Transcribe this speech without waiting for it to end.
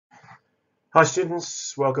Hi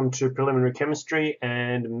students, welcome to Preliminary Chemistry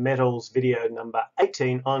and Metals video number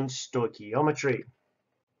 18 on stoichiometry.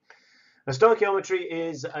 Now, stoichiometry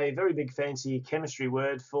is a very big fancy chemistry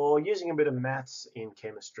word for using a bit of maths in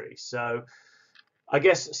chemistry. So I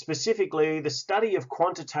guess specifically the study of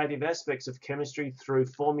quantitative aspects of chemistry through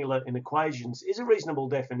formula and equations is a reasonable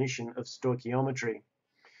definition of stoichiometry.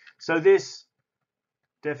 So this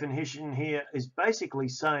definition here is basically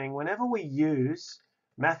saying whenever we use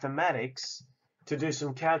mathematics to do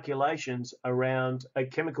some calculations around a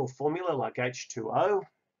chemical formula like H2O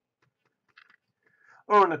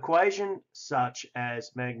or an equation such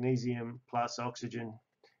as magnesium plus oxygen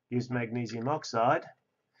gives magnesium oxide,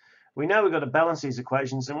 we know we've got to balance these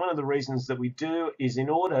equations, and one of the reasons that we do is in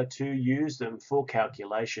order to use them for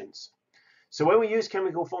calculations. So when we use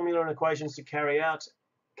chemical formula and equations to carry out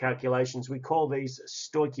calculations, we call these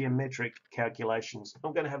stoichiometric calculations.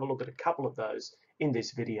 I'm going to have a look at a couple of those in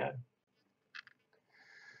this video.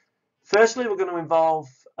 Firstly, we're going to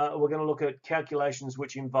look at calculations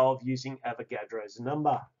which involve using Avogadro's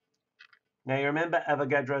number. Now you remember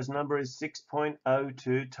Avogadro's number is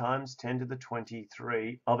 6.02 times 10 to the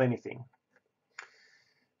 23 of anything.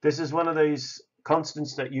 This is one of these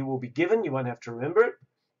constants that you will be given. You won't have to remember it,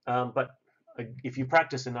 but if you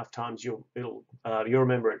practice enough times, you'll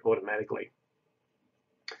remember it automatically.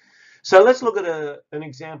 So let's look at an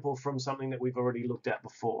example from something that we've already looked at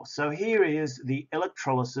before. So here is the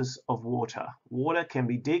electrolysis of water. Water can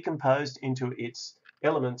be decomposed into its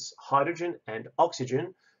elements hydrogen and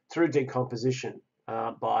oxygen through decomposition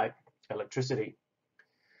by electricity.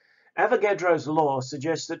 Avogadro's law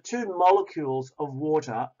suggests that two molecules of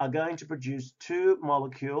water are going to produce two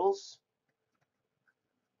molecules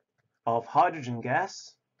of hydrogen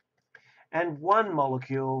gas and one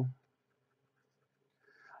molecule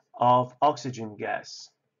of oxygen gas.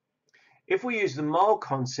 If we use the mole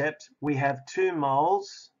concept, we have 2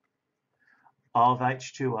 moles of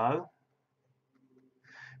H2O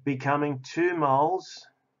becoming 2 moles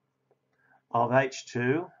of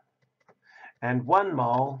H2 and 1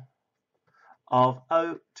 mole of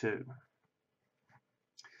O2.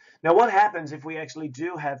 Now what happens if we actually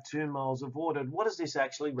do have 2 moles of water? What does this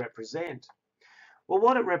actually represent? Well,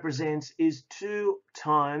 what it represents is 2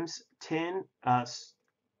 times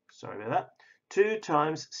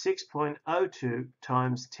 6.02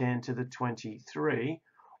 times 10 to the 23,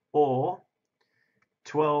 or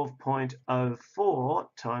 12.04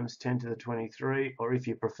 times 10 to the 23, or if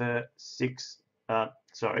you prefer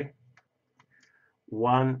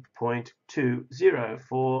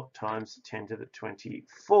 1.204 times 10 to the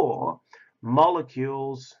 24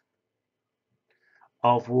 molecules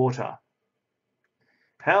of water.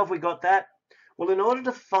 How have we got that? Well, in order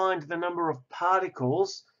to find the number of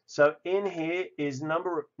particles, so N here is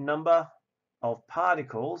number of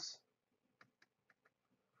particles,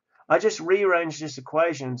 I just rearrange this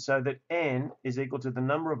equation so that N is equal to the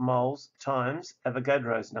number of moles times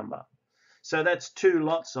Avogadro's number. So that's 2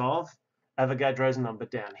 lots of Avogadro's number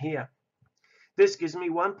down here. This gives me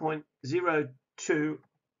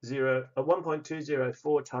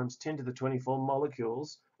 1.204 times 10 to the 24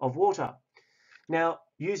 molecules of water. Now,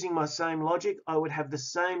 using my same logic, I would have the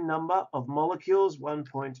same number of molecules,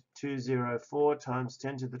 1.204 times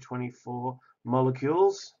 10 to the 24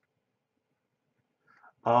 molecules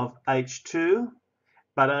of H2,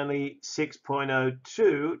 but only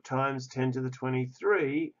 6.02 times 10 to the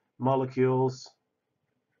 23 molecules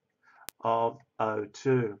of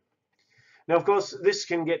O2. Now, of course, this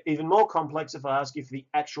can get even more complex if I ask you for the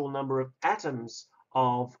actual number of atoms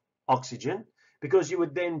of oxygen, because you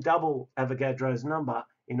would then double Avogadro's number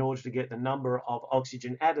in order to get the number of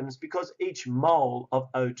oxygen atoms, because each mole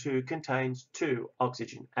of O2 contains 2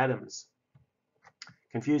 oxygen atoms.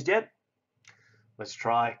 Confused yet? Let's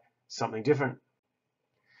try something different.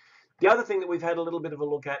 The other thing that we've had a little bit of a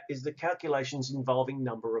look at is the calculations involving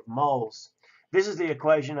number of moles. This is the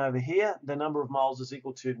equation over here. The number of moles is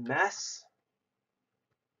equal to mass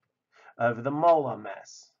over the molar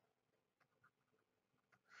mass.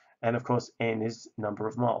 And of course, N is number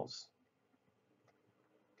of moles.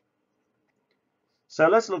 So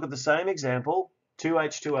let's look at the same example.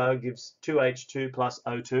 2H2O gives 2H2 plus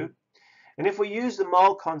O2. And if we use the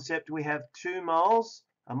mole concept, we have 2 moles,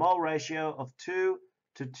 a mole ratio of 2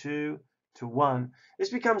 to 2 to 1. This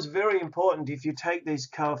becomes very important if you take these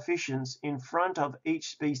coefficients in front of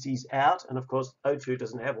each species out. And of course, O2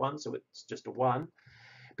 doesn't have one, so it's just a 1.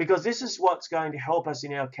 Because this is what's going to help us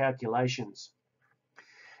in our calculations.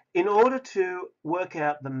 In order to work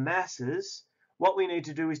out the masses, what we need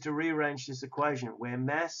to do is to rearrange this equation where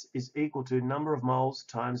mass is equal to number of moles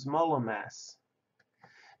times molar mass.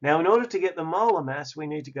 Now, in order to get the molar mass, we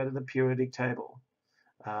need to go to the periodic table.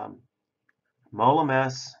 Molar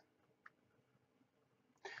mass,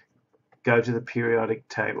 go to the periodic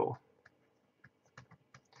table.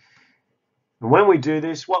 And when we do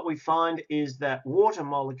this, what we find is that water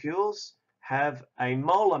molecules have a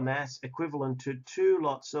molar mass equivalent to 2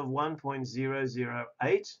 lots of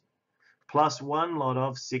 1.008 plus 1 lot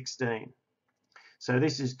of 16. So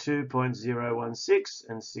this is 2.016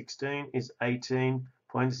 and 16 is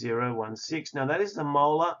 18.016. Now that is the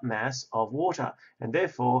molar mass of water, and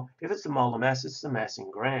therefore if it's the molar mass, it's the mass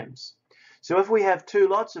in grams. So if we have 2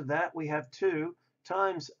 lots of that, we have 2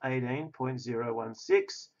 times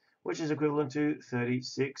 18.016, which is equivalent to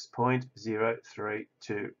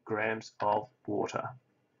 36.032 grams of water.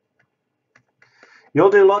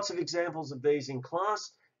 You'll do lots of examples of these in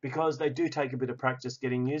class because they do take a bit of practice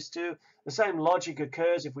getting used to. The same logic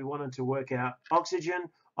occurs if we wanted to work out oxygen.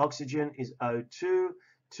 Oxygen is O2.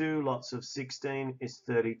 2 lots of 16 is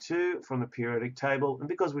 32 from the periodic table. And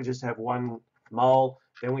because we just have 1 mole,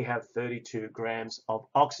 then we have 32 grams of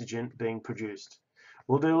oxygen being produced.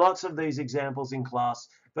 We'll do lots of these examples in class,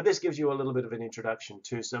 but this gives you a little bit of an introduction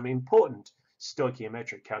to some important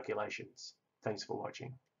stoichiometric calculations. Thanks for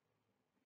watching.